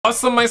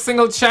Awesome, my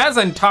single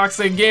chads and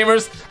toxic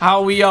gamers,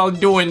 how we all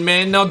doing,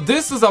 man? Now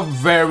this is a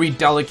very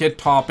delicate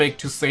topic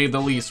to say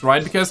the least,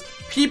 right? Because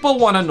people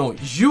want to know,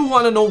 you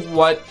want to know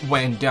what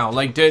went down.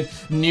 Like, did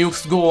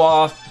nukes go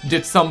off?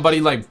 Did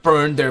somebody like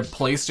burn their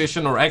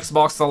PlayStation or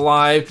Xbox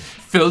alive?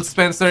 Phil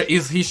Spencer,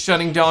 is he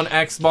shutting down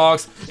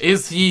Xbox?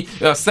 Is he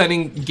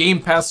sending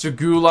Game Pass to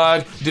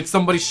Gulag? Did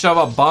somebody shove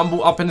a bamboo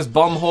up in his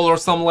bum hole or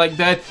something like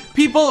that?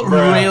 People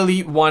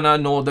really wanna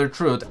know the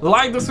truth.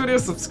 Like this video,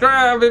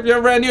 subscribe if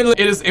you're brand new. It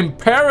is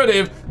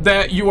imperative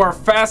that you are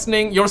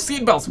fastening your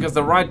seatbelts because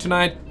the ride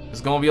tonight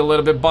is gonna be a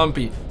little bit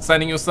bumpy.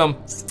 Sending you some...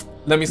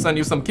 Let me send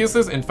you some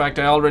kisses. In fact,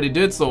 I already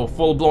did, so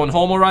full-blown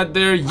homo right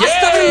there.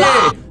 Yay!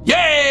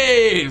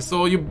 Yay!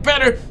 So you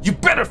better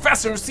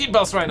fasten your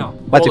seatbelts right now.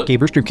 What's up,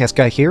 gamers?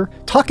 DreamcastGuy here,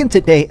 talking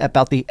today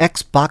about the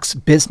Xbox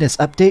business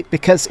update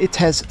because it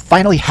has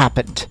finally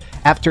happened.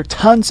 After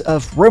tons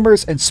of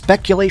rumors and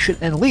speculation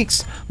and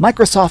leaks,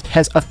 Microsoft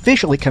has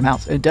officially come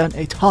out and done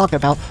a talk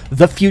about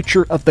the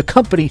future of the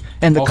company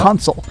and the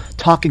console,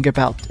 talking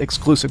about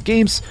exclusive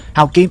games,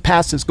 how Game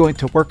Pass is going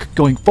to work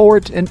going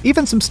forward, and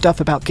even some stuff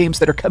about games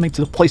that are coming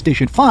to the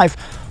PlayStation 5,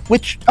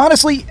 which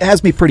honestly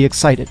has me pretty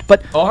excited.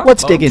 But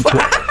let's dig into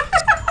it.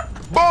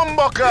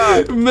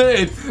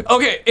 Man,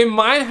 okay, it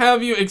might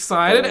have you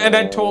excited, and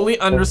I totally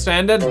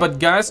understand that, but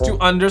guys, to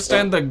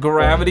understand the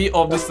gravity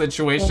of the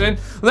situation,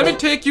 let me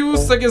take you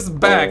seconds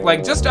back,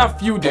 like just a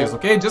few days,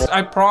 okay? Just,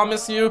 I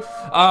promise you,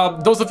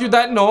 those of you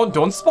that know,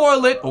 don't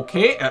spoil it,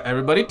 okay?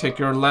 Everybody, take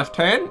your left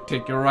hand,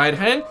 take your right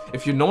hand.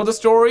 If you know the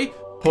story,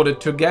 put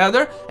it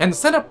together and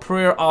send a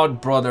prayer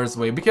out brother's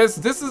way, because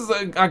this is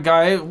a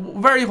guy,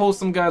 very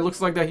wholesome guy, looks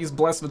like that he's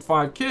blessed with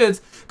 5 kids.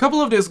 A couple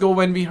of days ago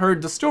when we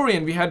heard the story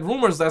and we had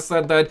rumors that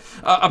said that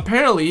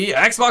apparently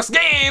Xbox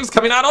games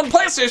coming out on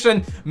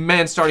PlayStation,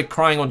 man started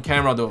crying on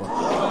camera though.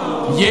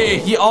 Yeah,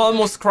 he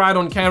almost cried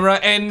on camera,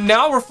 and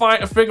now we're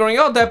figuring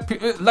out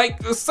that like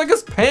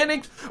Sega's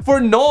panicked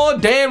for no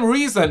damn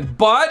reason.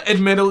 But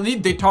admittedly,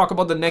 they talk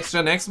about the next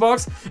gen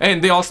Xbox,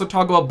 and they also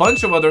talk about a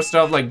bunch of other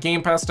stuff like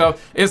Game Pass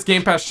stuff. Is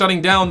Game Pass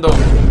shutting down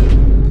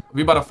though?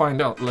 We better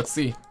find out. Let's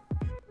see.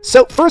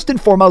 So first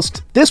and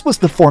foremost, this was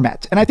the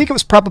format, and I think it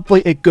was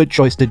probably a good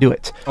choice to do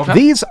it. Okay.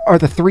 These are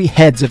the 3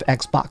 heads of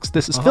Xbox.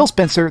 This is Phil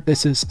Spencer,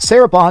 this is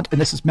Sarah Bond,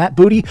 and this is Matt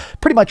Booty,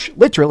 pretty much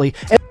literally.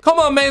 Come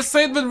on, man,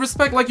 say it with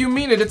respect like you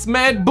mean it. It's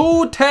Matt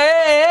Booty!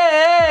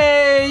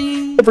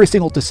 Every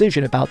single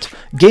decision about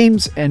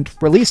games and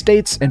release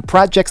dates and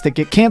projects that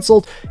get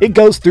canceled, it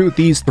goes through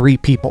these 3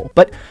 people.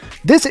 But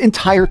this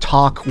entire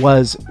talk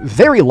was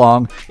very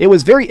long, it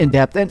was very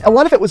in-depth, and a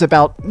lot of it was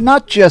about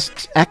not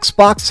just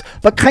Xbox,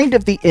 but kind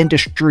of the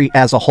industry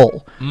as a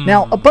whole.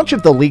 Now, a bunch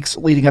of the leaks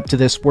leading up to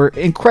this were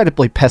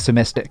incredibly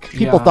pessimistic.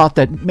 People thought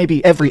that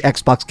maybe every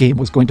Xbox game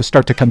was going to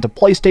start to come to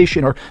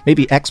PlayStation, or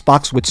maybe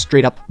Xbox would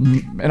straight up,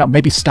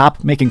 maybe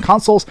stop making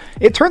consoles.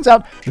 It turns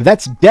out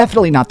that's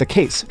definitely not the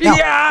case. Now,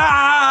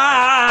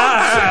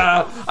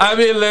 I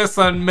mean,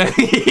 listen, man.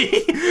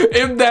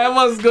 If that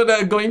was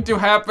going to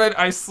happen,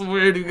 I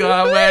swear to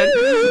God, man.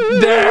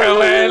 Damn,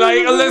 man.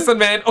 Like, listen,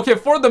 man. Okay,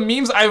 for the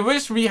memes, I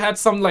wish we had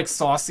some like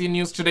saucy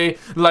news today,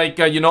 like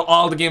you know,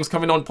 all the games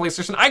coming on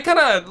PlayStation. I kind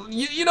of,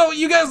 you know,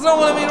 you guys know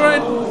what I mean,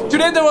 right?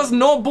 Today there was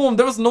no boom,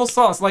 there was no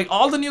sauce. Like,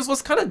 all the news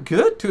was kind of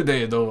good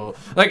today, though.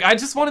 Like, I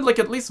just wanted like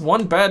at least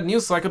one bad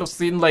news so I could have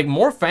seen like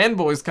more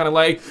fanboys kind of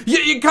like,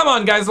 come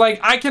on, guys. Like,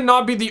 I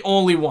cannot be the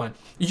only one.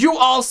 You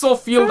also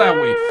feel that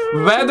way,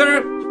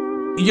 whether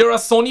you're a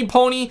Sony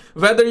pony,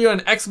 whether you're an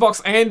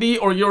Xbox Andy,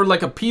 or you're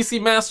like a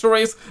PC Master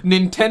Race,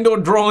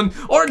 Nintendo drone,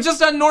 or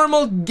just a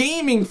normal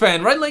gaming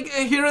fan, right? Like,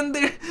 here and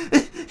there,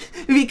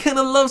 we kind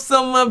of love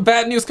some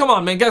bad news. Come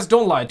on, man, guys,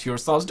 don't lie to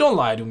yourselves. Don't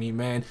lie to me,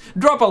 man.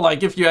 Drop a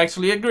like if you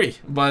actually agree.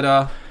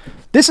 But,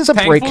 this is a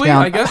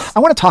breakdown. I guess I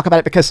want to talk about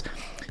it because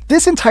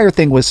this entire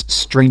thing was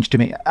strange to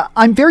me.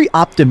 I'm very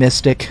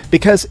optimistic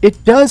because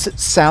it does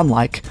sound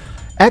like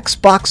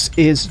Xbox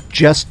is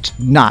just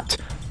not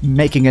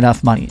making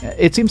enough money.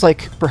 It seems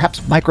like perhaps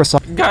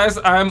Microsoft... Guys,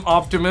 I'm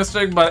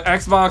optimistic, but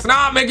Xbox,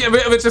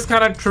 which is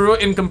kind of true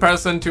in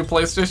comparison to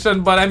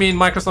PlayStation, but I mean,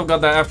 Microsoft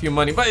got that FU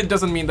money, but it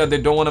doesn't mean that they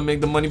don't want to make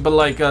the money, but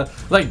like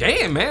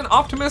damn, man,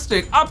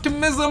 optimistic.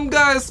 Optimism,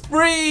 guys,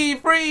 free.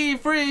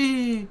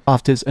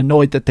 Microsoft is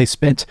annoyed that they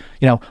spent,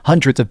 you know,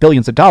 hundreds of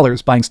billions of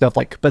dollars buying stuff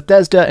like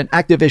Bethesda and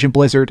Activision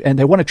Blizzard, and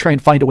they want to try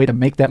and find a way to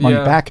make that money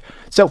back.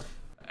 So...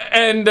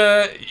 And,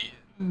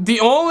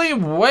 the only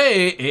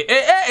way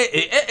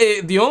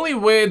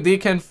they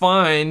can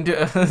find,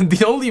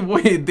 the only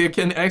way they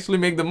can actually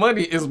make the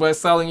money is by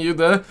selling you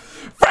the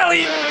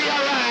friendly.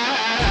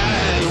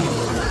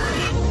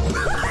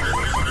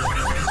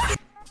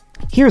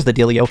 Here's the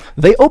dealio.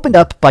 They opened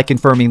up by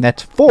confirming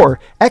that 4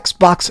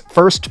 Xbox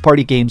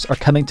first-party games are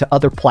coming to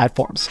other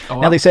platforms.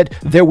 Now, they said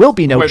there will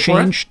be no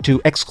change to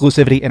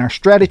exclusivity in our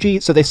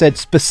strategy, so they said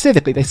this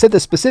specifically,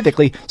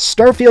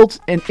 Starfield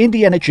and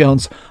Indiana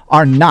Jones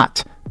are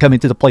not coming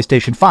to the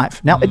PlayStation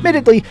 5. Now,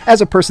 admittedly, as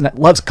a person that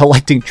loves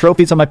collecting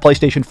trophies on my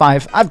PlayStation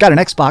 5, I've got an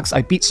Xbox.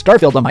 I beat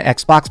Starfield on my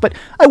Xbox, but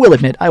I will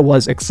admit I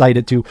was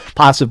excited to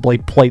possibly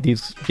play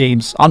these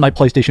games on my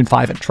PlayStation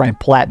 5 and try and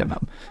platinum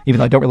them. Even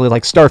though I don't really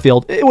like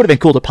Starfield, it would have been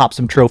cool to pop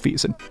some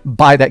trophies and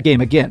buy that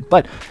game again.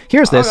 But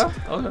here's this.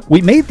 Okay.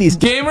 We made these...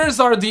 Gamers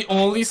are the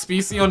only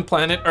species on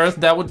planet Earth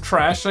that would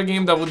trash a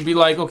game, that would be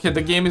like, okay,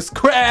 the game is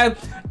crap,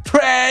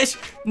 trash,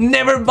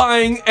 never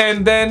buying,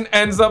 and then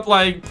ends up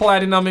like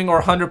platinuming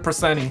or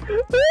 100%ing.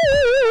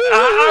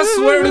 I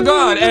swear to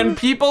God. And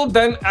people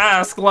then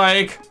ask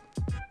like,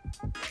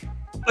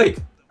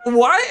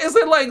 why is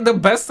it like the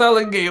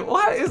best-selling game?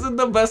 Why is it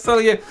the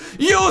best-selling game?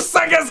 You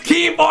suckers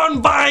keep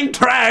on buying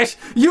trash.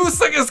 You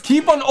suckers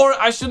keep on, or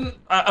I shouldn't,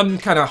 I'm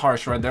kind of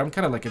harsh right there. I'm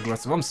kind of like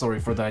aggressive. I'm sorry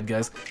for that,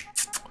 guys.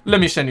 Let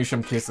me send you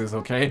some kisses,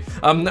 okay?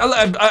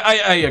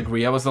 I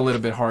agree. I was a little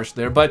bit harsh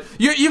there, but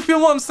you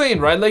feel what I'm saying,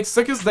 right? Like,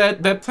 suckers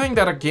that think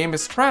that a game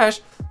is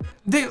trash,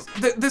 they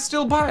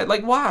still buy it.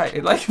 Like,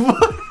 why? Like,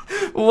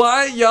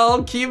 why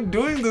y'all keep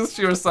doing this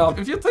to yourself?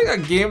 If you think a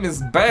game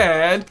is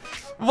bad,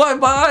 why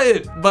buy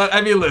it? But I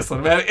mean,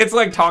 listen, man, it's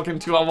like talking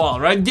to a wall,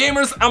 right?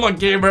 Gamers, I'm a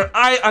gamer.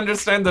 I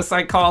understand the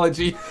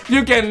psychology.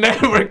 You can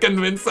never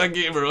convince a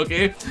gamer,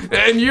 okay?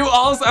 And you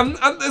also,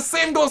 the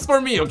same goes for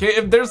me, okay?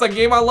 If there's a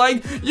game I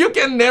like, you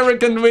can never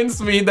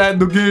convince me that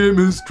the game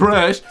is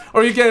trash,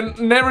 or you can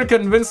never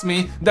convince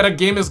me that a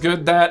game is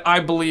good that I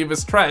believe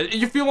is trash.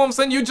 You feel what I'm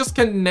saying? You just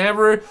can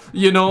never,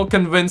 you know,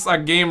 convince a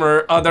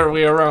gamer other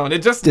way around.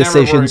 It just never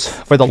Decisions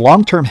works. for the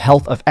long-term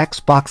health of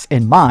Xbox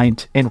in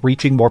mind and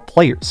reaching more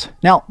players.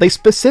 Now, they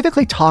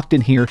specifically talked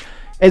in here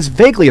as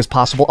vaguely as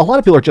possible. A lot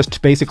of people are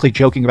just basically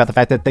joking about the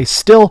fact that they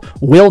still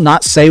will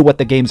not say what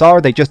the games are.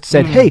 They just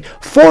said, hey,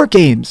 4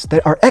 games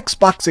that are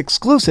Xbox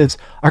exclusives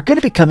are going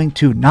to be coming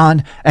to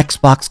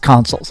non-Xbox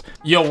consoles.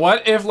 Yo,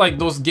 what if like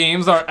those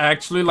games are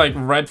actually like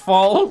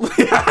Redfall?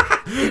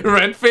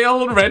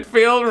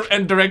 Redfield,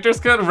 and Director's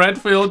Cut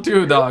Redfield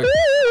 2, dog.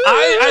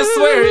 I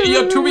swear,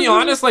 yo, to be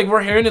honest, like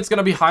we're hearing it's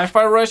gonna be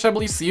Hi-Fi Rush, I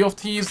believe, Sea of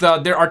Thieves.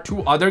 There are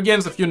 2 other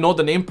games. If you know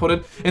the name, put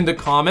it in the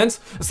comments.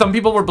 Some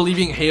people were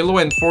believing Halo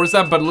and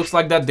Forza, but it looks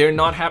like that they're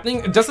not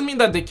happening. It doesn't mean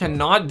that they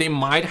cannot, they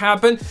might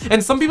happen.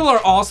 And some people are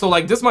also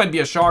like, this might be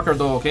a shocker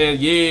though, okay?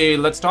 Yay,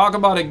 let's talk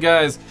about it,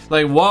 guys.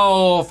 Like,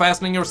 whoa,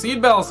 fastening your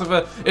seatbelts.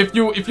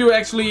 If you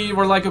actually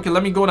were like, okay,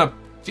 let me go on a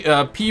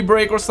pee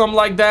break or something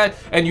like that,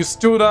 and you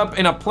stood up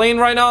in a plane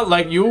right now,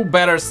 like, you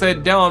better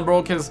sit down,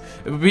 bro, because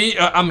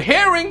I'm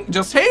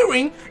just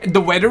hearing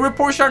the weather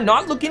reports are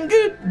not looking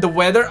good. The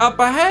weather up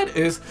ahead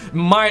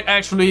might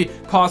actually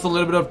cause a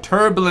little bit of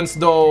turbulence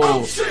though.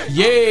 Oh,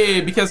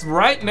 yay, because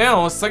right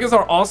now suckers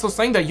are also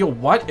saying that, yo,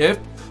 what if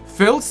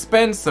Phil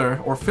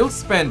Spencer, or Phil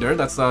Spender,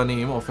 that's the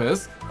name of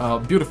his,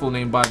 beautiful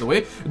name by the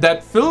way,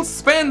 that Phil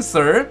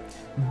Spencer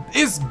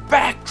is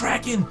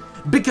backtracking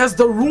because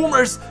the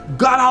rumors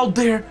got out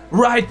there,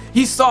 right?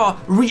 He saw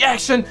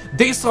reaction,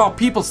 they saw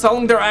people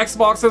selling their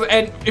Xboxes,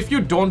 and if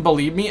you don't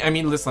believe me, I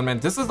mean, listen, man,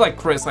 this is like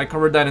Chris, I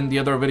covered that in the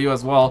other video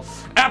as well.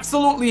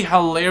 Absolutely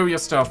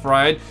hilarious stuff,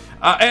 right?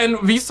 And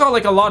we saw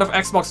like a lot of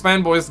Xbox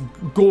fanboys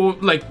go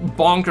like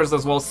bonkers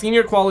as well.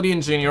 Senior quality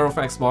engineer of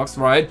Xbox,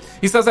 right?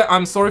 He says that,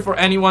 I'm sorry for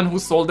anyone who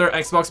sold their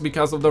Xbox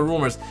because of the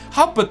rumors.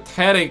 How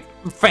pathetic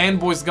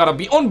fanboys gotta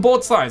be on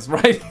both sides,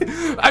 right?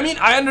 I mean,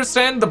 I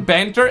understand the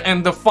banter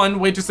and the fun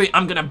way to say,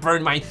 I'm gonna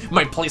burn my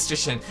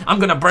PlayStation, I'm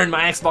gonna burn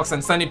my Xbox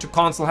and send it to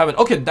console heaven.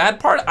 Okay, that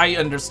part I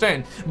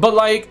understand, but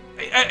like,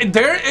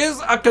 there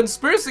is a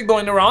conspiracy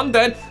going around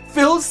that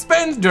Phil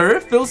Spencer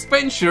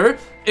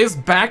is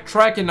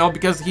backtracking now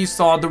because he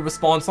saw the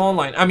response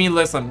online. I mean,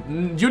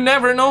 listen, you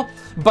never know,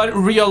 but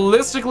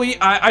realistically,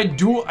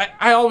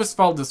 I always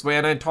felt this way,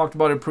 and I talked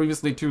about it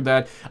previously too,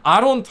 that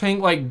I don't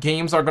think like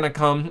games are gonna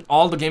come,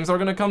 all the games are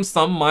gonna come,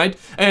 some might,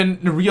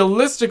 and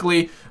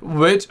realistically,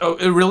 we're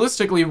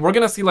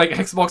gonna see like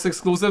Xbox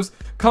exclusives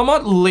come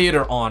out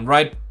later on,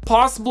 right?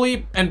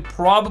 Possibly and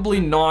probably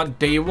not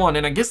day one,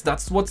 and I guess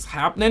that's what's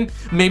happening.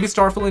 Maybe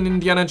Starfield and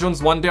Indiana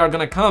Jones one day are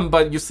gonna come,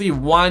 but you see,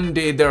 one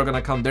day they're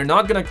gonna come. They're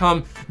not gonna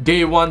come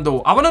day one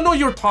though. I want to know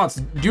your thoughts.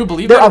 Do you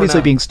believe they're obviously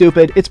being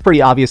stupid? It's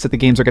pretty obvious that the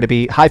games are going to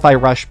be Hi-Fi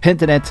Rush,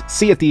 Pentiment,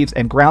 Sea of Thieves,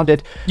 and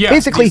Grounded. Yeah,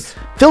 basically,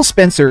 Phil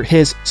Spencer,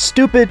 his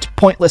stupid,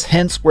 pointless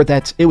hints were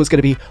that it was going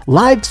to be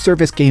live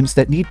service games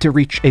that need to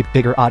reach a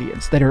bigger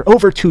audience, that are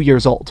over 2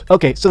 years old.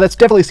 Okay, so that's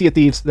definitely Sea of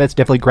Thieves, that's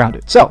definitely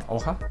Grounded. So,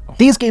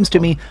 these games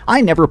to me,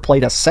 I never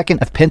played a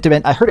second of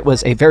Pentiment. I heard it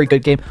was a very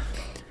good game.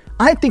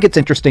 I think it's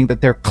interesting that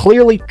they're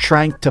clearly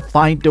trying to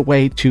find a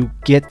way to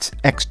get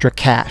extra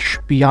cash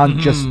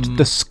beyond just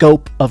the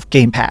scope of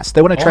Game Pass.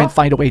 They want to try and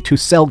find a way to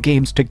sell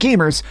games to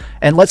gamers,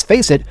 and let's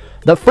face it,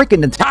 The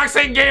freaking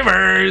Toxic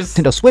gamers!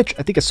 Nintendo Switch,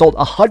 I think, has sold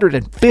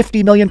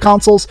 150 million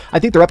consoles. I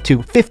think they're up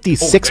to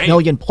 56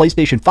 million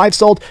PlayStation 5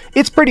 sold.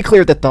 It's pretty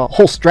clear that the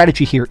whole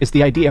strategy here is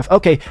the idea of,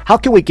 okay, how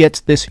can we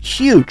get this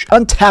huge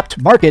untapped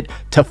market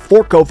to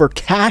fork over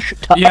cash?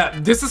 Yeah,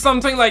 this is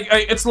something like,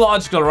 it's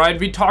logical, right?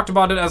 We talked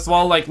about it as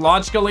well, like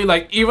logically,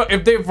 like even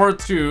if they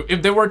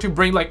were to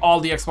bring like all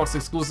the Xbox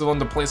exclusive on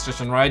the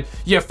PlayStation, right?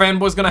 Yeah,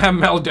 fanboys gonna have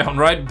meltdown,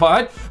 right?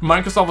 But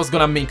Microsoft was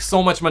gonna make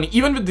so much money.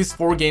 Even with these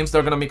 4 games,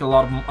 they're gonna make a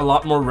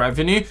lot more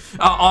revenue.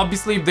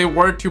 Obviously, if they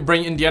were to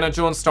bring Indiana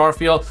Jones,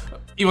 Starfield,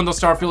 even though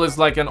Starfield is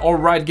like an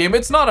alright game,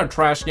 it's not a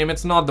trash game.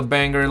 It's not the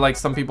banger like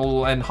some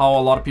people and how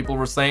a lot of people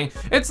were saying.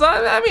 It's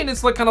I mean,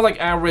 it's like kind of like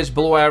average,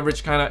 below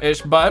average kind of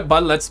ish.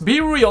 But let's be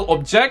real.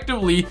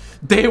 Objectively,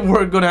 they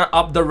were gonna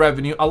up the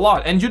revenue a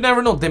lot, and you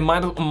never know. They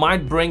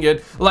might bring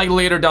it like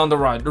later down the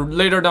road,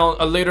 later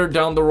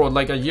down the road,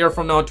 like a year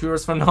from now, 2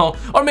 years from now,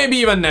 or maybe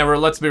even never.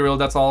 Let's be real.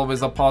 That's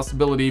always a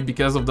possibility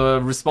because of the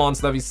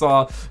response that we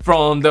saw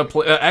from the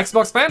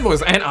Xbox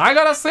fanboys. And I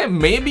gotta say,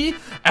 maybe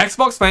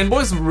Xbox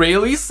fanboys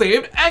really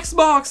saved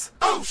Xbox.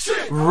 Oh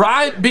shit!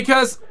 Right?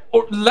 Because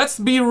let's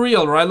be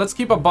real, right? Let's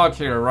keep a buck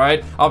here,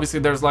 right?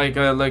 Obviously, there's like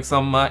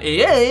some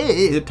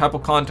type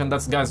of content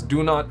that's, guys,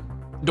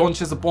 don't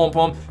chase a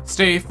pom-pom.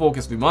 Stay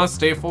focused. We must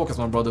stay focused,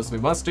 my brothers. We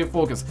must stay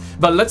focused.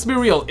 But let's be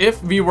real.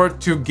 If we were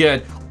to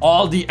get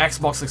all the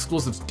Xbox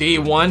exclusives day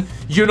one,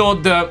 you know,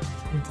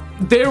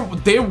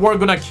 they were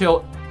gonna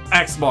kill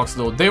Xbox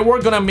though. They were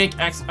gonna make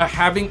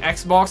having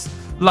Xbox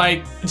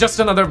like just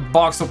another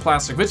box of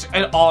plastic, which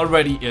it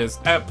already is.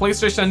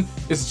 PlayStation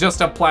is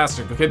just a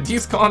plastic, okay?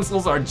 These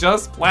consoles are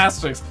just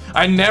plastics.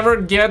 I never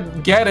get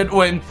it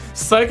when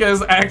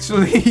suckers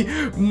actually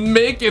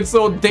make it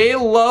so they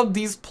love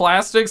these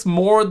plastics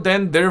more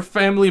than their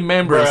family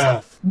members.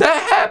 Bruh.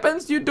 That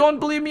happens. You don't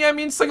believe me? I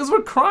mean, suckers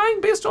were crying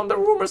based on the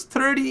rumors.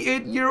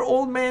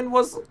 38-year-old man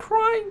was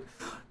crying.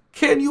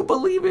 Can you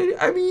believe it?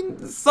 I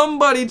mean,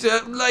 somebody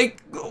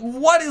like,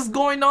 what is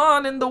going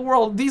on in the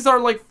world? These are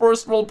like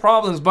first world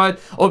problems. But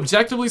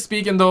objectively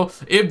speaking though,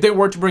 if they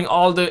were to bring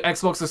all the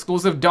Xbox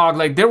exclusive, dog,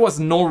 like there was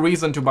no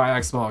reason to buy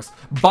Xbox.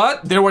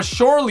 But there was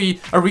surely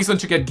a reason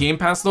to get Game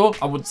Pass though.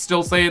 I would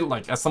still say,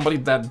 like, as somebody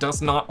that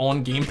does not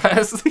own Game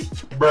Pass,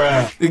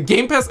 bruh.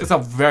 Game Pass is a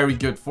very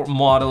good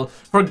model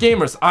for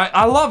gamers.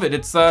 I love it.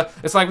 It's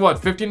like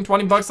what,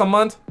 15-20 bucks a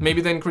month? Maybe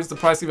they increased the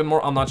price even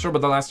more. I'm not sure, but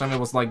the last time it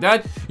was like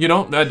that. You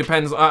know,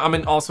 depends. I'm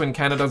also in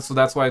Canada, so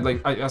that's why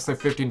like I say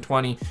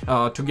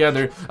 15-20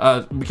 together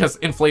because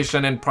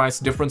inflation and price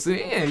difference.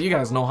 Yeah, you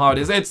guys know how it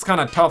is. It's kind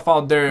of tough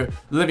out there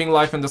living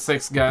life in the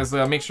six, guys.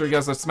 Make sure you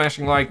guys are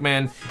smashing like,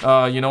 man.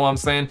 You know what I'm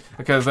saying?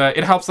 Because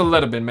it helps a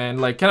little bit, man.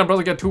 Like, can a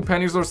brother get 2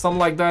 pennies or something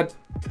like that?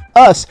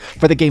 Us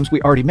for the games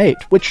we already made,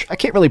 which I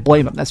can't really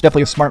blame them. That's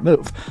definitely a smart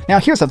move. Now,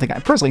 here's something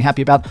I'm personally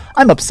happy about.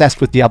 I'm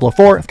obsessed with Diablo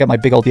 4. I've got my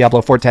big old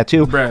Diablo 4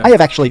 tattoo. Bruh. I have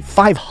actually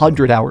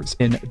 500 hours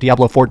in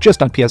Diablo 4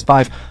 just on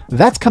PS5.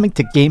 That's coming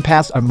to Game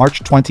Pass on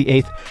March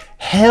 28th.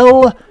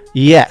 Hell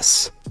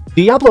yes.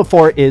 Diablo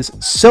 4 is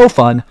so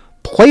fun.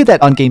 Play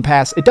that on Game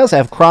Pass. It does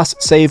have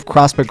cross-save,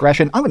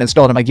 cross-progression. I'm going to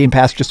install it on my Game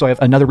Pass just so I have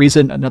another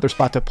reason, another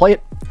spot to play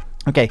it.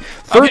 Okay.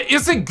 Okay,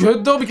 is it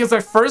good though? Because I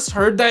first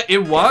heard that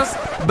it was,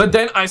 but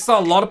then I saw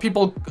a lot of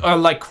people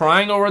like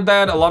crying over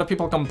that, a lot of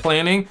people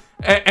complaining,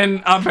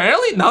 and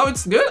apparently now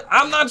it's good.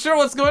 I'm not sure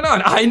what's going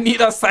on. I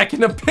need a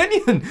second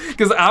opinion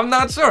because I'm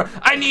not sure.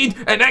 I need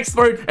an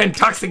expert and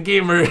toxic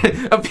gamer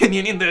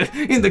opinion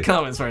in the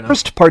comments right now.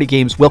 First party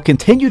games will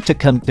continue to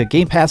come to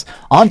Game Pass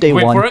on day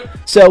one.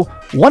 So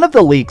one of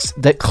the leaks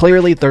that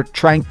clearly they're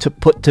trying to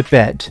put to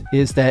bed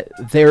is that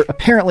there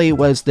apparently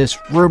was this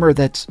rumor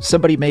that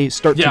somebody may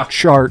start to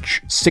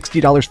charge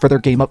 $60 for their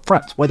game up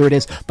front, whether it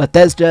is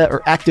Bethesda or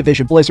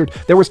Activision Blizzard.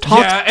 There was talk.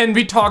 Yeah, and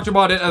we talked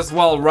about it as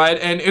well, right?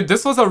 And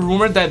this was a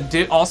rumor that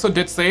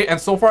did say, and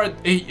so far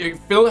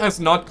Phil has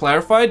not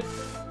clarified.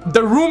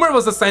 The rumor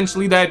was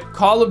essentially that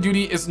Call of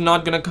Duty is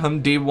not gonna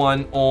come day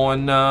one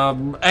on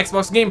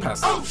Xbox Game Pass.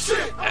 Oh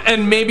shit!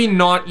 And maybe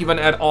not even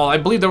at all. I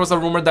believe there was a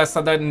rumor that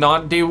said that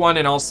not day one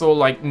and also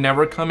like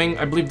never coming.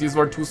 I believe these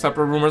were 2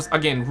 separate rumors.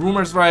 Again,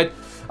 rumors, right?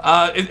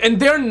 And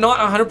they're not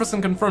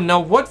 100% confirmed. Now,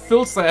 what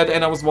Phil said,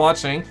 and I was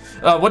watching,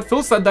 what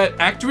Phil said that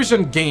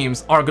Activision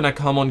games are gonna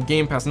come on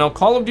Game Pass. Now,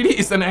 Call of Duty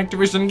is an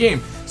Activision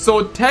game,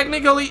 so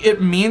technically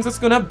it means it's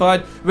gonna,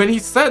 but when he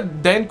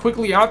said, then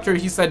quickly after,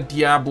 he said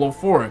Diablo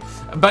 4.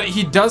 But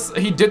he did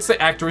say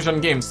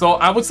Activision games, so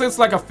I would say it's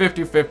like a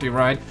 50-50,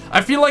 right? I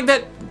feel like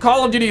that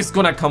Call of Duty is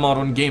gonna come out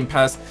on Game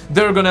Pass.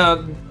 They're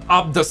gonna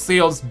up the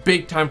sales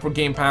big time for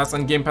Game Pass,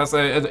 and Game Pass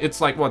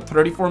it's like what,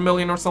 34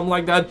 million or something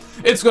like that.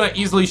 It's gonna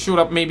easily shoot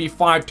up maybe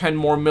 5-10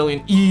 more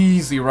million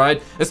easy,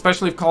 right?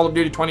 Especially if Call of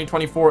Duty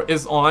 2024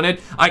 is on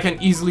it. I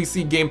can easily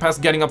see Game Pass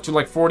getting up to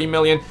like 40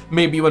 million,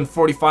 maybe even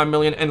 45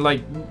 million, and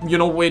like, you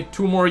know, wait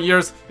 2 more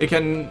years, it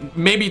can,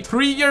 maybe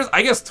 3 years.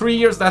 I guess 3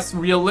 years, that's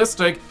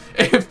realistic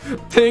if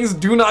things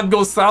do not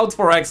go south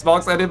for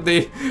Xbox, and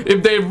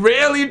if they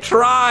really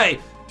try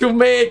to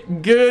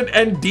make good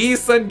and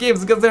decent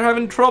games because they're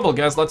having trouble,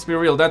 guys. Let's be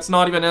real. That's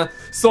not even a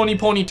Sony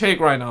Pony take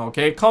right now,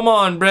 okay? Come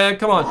on, Brad.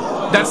 Come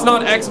on. That's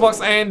not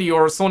Xbox Andy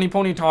or Sony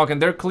Pony talking.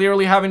 They're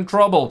clearly having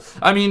trouble.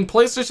 I mean,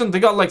 PlayStation, they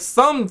got like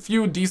some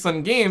few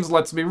decent games,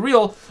 let's be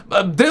real.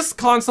 This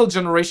console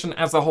generation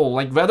as a whole,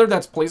 like whether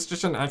that's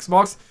PlayStation,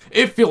 Xbox,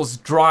 it feels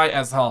dry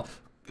as hell.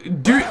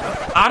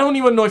 I don't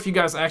even know if you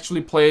guys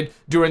actually played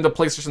during the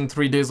PlayStation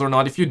 3 days or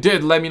not. If you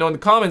did, let me know in the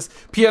comments.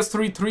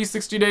 PS3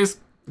 360 days,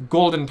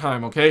 golden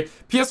time, okay?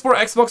 PS4,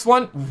 Xbox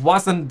One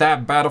wasn't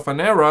that bad of an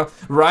era,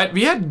 right?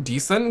 We had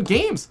decent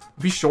games.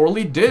 We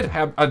surely did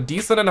have a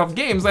decent enough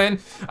games, and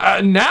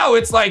now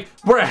it's like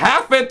we're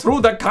halfway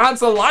through the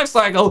console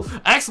lifecycle.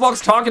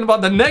 Xbox talking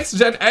about the next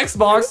gen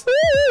Xbox.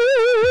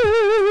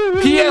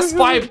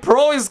 PS5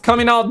 Pro is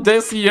coming out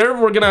this year.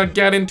 We're gonna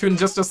get into in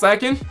just a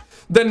second.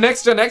 The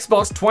next gen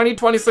Xbox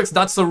 2026,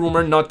 that's a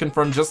rumor, not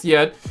confirmed just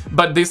yet,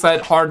 but they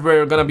said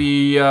hardware gonna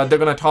be, they're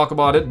gonna talk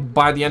about it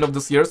by the end of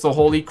this year, so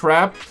holy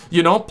crap.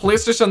 You know,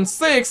 PlayStation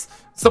 6,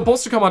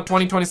 supposed to come out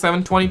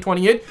 2027,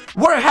 2028.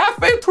 We're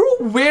halfway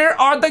through. Where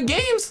are the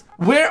games?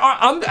 Where are,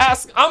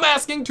 I'm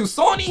asking to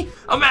Sony,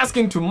 I'm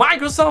asking to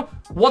Microsoft,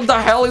 what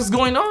the hell is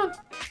going on?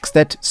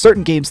 That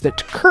certain games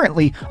that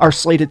currently are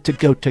slated to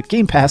go to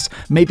Game Pass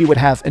maybe would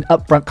have an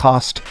upfront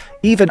cost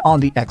even on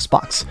the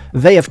Xbox.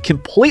 They have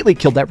completely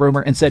killed that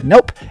rumor and said,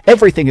 nope,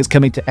 everything is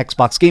coming to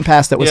Xbox Game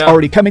Pass that was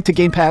already coming to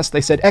Game Pass.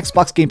 They said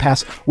Xbox Game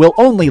Pass will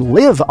only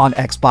live on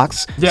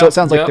Xbox. So it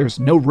sounds like there's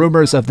no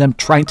rumors of them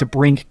trying to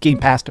bring Game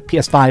Pass to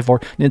PS5 or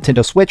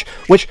Nintendo Switch,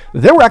 which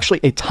there were actually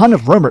a ton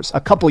of rumors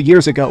a couple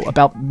years ago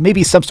about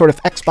maybe some sort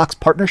of Xbox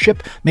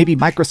partnership, maybe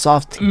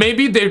Microsoft.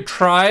 Maybe they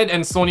tried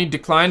and Sony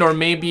declined, or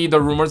maybe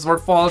the rumors were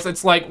false.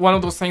 It's like one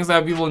of those things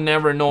that we will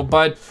never know,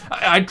 but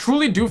I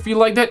truly do feel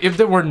like that if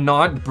they were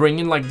not bringing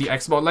like the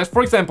Xbox, like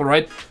for example,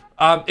 right,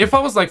 if I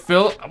was like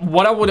Phil,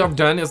 what I would have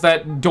done is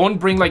that don't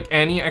bring like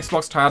any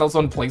Xbox titles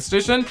on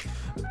PlayStation,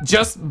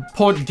 just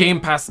put Game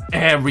Pass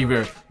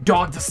everywhere.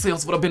 Dog, the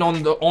sales would have been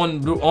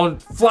on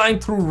flying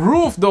through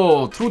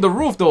the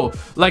roof though.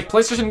 Like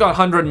PlayStation got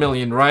 100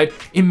 million, right?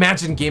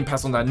 Imagine Game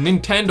Pass on that.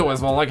 Nintendo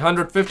as well, like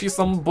 150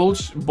 some bull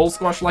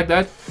squash like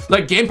that.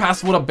 Like Game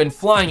Pass would have been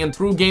flying, and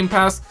through Game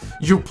Pass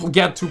you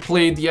get to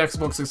play the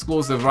Xbox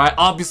exclusive, right?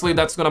 Obviously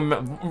that's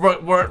gonna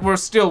we're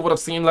still would have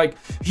seen like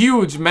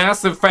huge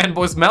massive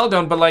fanboys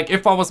meltdown, but like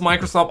if I was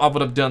Microsoft I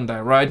would have done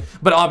that, right?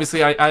 But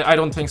obviously I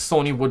don't think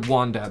Sony would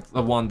want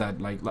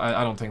that. Like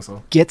I don't think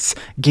so. Gets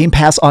Game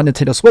Pass on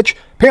Nintendo Switch.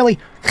 Apparently,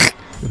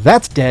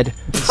 that's dead.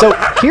 So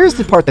here's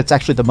the part that's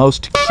actually the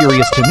most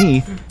curious to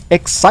me.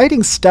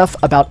 Exciting stuff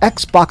about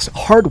Xbox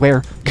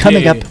hardware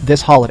coming up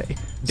this holiday.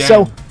 Damn.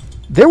 So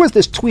there was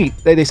this tweet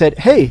that they said,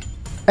 hey,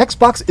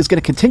 Xbox is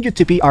going to continue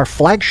to be our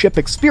flagship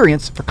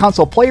experience for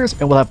console players,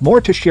 and we'll have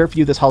more to share for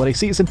you this holiday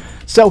season.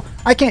 So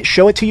I can't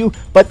show it to you,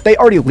 but they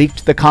already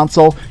leaked the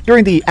console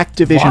during the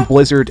Activision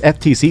Blizzard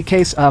FTC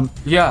case.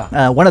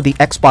 One of the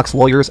Xbox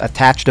lawyers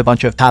attached a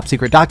bunch of top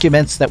secret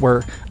documents that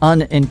were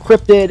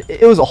unencrypted.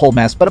 It was a whole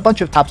mess, but a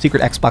bunch of top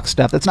secret Xbox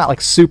stuff that's not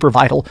like super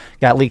vital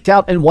got leaked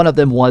out, and one of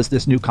them was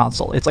this new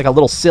console. It's like a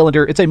little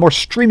cylinder. It's a more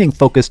streaming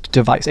focused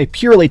device, a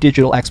purely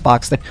digital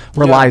Xbox that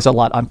relies a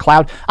lot on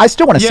cloud. I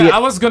still want to see it. I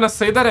was gonna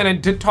say that, and I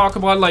did talk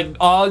about like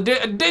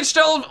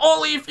digital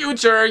only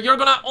future. You're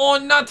gonna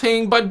own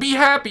nothing but be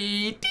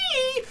happy.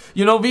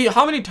 You know,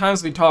 how many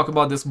times we talk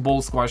about this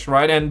bull squash,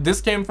 right? And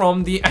this came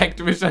from the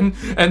Activision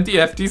and the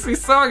FTC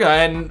saga,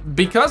 and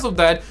because of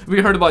that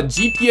we heard about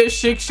GTA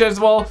 6 as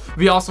well.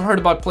 We also heard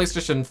about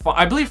PlayStation 5,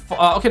 I believe.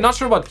 Okay, not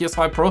sure about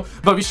PS5 Pro,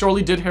 but we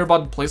surely did hear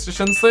about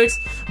PlayStation 6.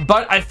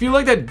 But I feel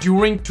like that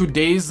during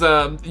today's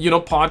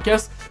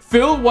podcast,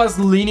 Phil was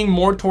leaning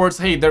more towards,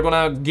 hey, they're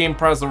gonna game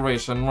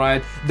preservation,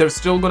 right? They're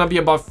still gonna be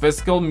about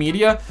physical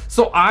media.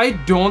 So I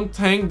don't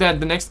think that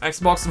the next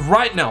Xbox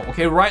right now,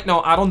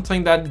 I don't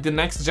think that the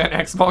next gen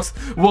Xbox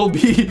will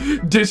be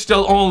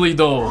digital only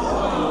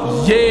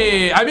though.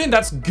 Yay! I mean,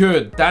 that's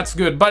good. That's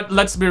good. But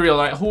let's be real,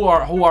 like, who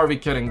are we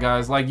kidding,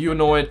 guys? Like, you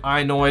know it,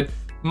 I know it.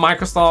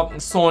 Microsoft,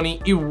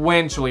 Sony,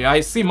 eventually.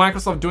 I see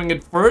Microsoft doing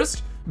it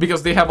first,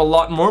 because they have a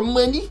lot more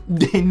money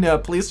than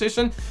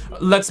PlayStation.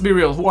 Let's be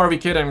real, who are we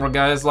kidding,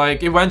 guys?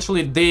 Like,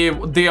 eventually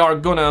they are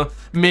gonna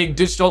make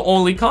digital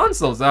only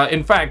consoles.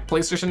 In fact,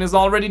 PlayStation is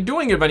already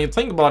doing it when you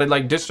think about it,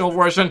 like digital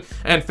version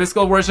and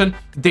physical version.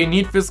 They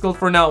need physical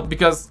for now,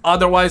 because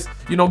otherwise,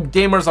 you know,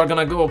 gamers are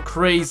gonna go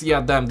crazy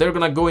at them. They're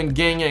gonna go in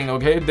gang,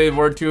 okay? They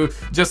were to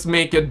just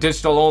make it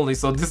digital only.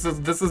 So this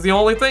is the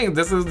only thing.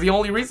 This is the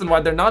only reason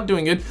why they're not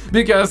doing it,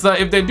 because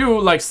if they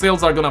do, like,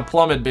 sales are gonna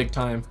plummet big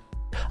time.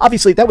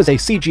 Obviously, that was a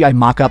CGI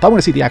mock-up. I want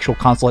to see the actual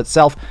console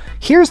itself.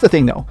 Here's the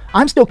thing, though.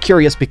 I'm still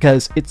curious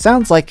because it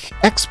sounds like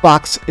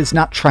Xbox is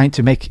not trying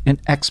to make an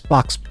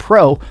Xbox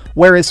Pro,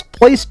 whereas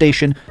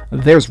PlayStation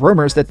there's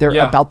rumors that they're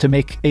about to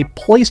make a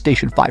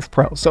PlayStation 5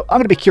 Pro. So I'm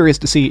going to be curious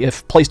to see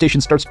if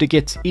PlayStation starts to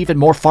get even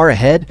more far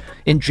ahead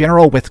in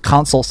general with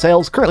console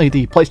sales. Currently,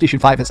 the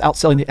PlayStation 5 is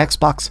outselling the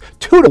Xbox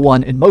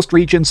 2-1 in most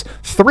regions,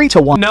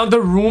 3-1. Now,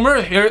 the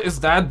rumor here is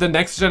that the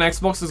next-gen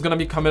Xbox is going to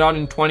be coming out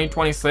in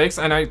 2026,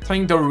 and I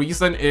think the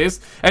reason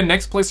is, and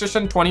next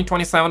PlayStation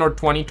 2027 or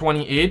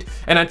 2028,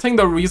 and I think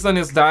the reason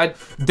is that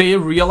they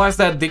realize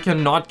that they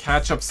cannot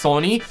catch up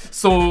Sony.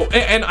 So,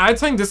 and I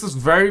think this is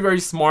very, very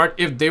smart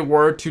if they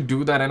were to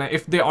do that, and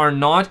if they are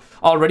not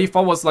already, if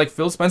I was like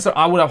Phil Spencer,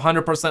 I would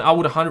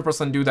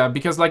 100% do that,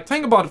 because like,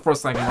 think about it for a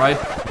second, right?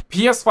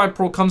 PS5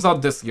 Pro comes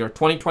out this year,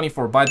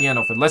 2024, by the end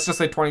of it. Let's just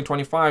say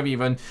 2025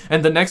 even,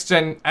 and the next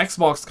gen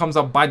Xbox comes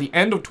out by the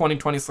end of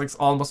 2026,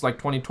 almost like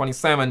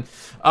 2027,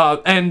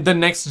 and the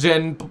next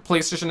gen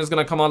PlayStation is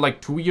gonna come out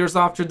like 2 years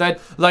after that.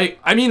 Like,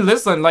 I mean,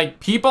 listen, like,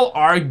 people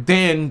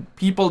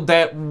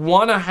that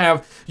wanna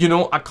have, you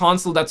know, a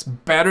console that's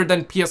better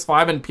than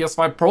PS5 and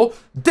PS5 Pro,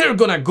 they're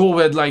gonna go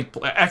with like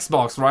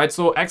Xbox, right?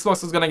 So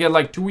Xbox is gonna get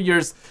like 2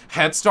 years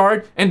head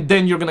start, and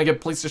then you're gonna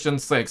get PlayStation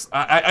 6.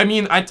 I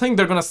mean, I think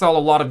they're gonna sell a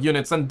lot of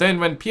units, and then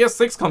when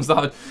PS6 comes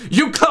out,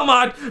 you come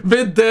out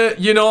with the,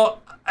 you know,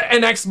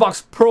 an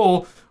Xbox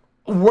Pro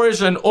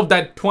version of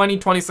that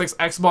 2026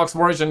 Xbox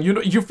version. You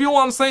know, you feel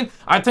what I'm saying?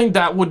 I think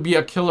that would be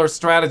a killer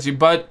strategy,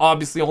 but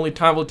obviously only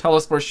time will tell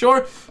us for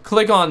sure.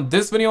 Click on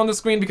this video on the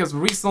screen, because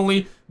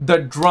recently the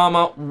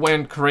drama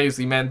went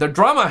crazy, man. The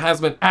drama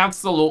has been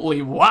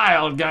absolutely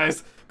wild,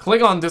 guys.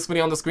 Click on this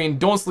video on the screen,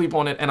 don't sleep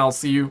on it, and I'll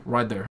see you right there.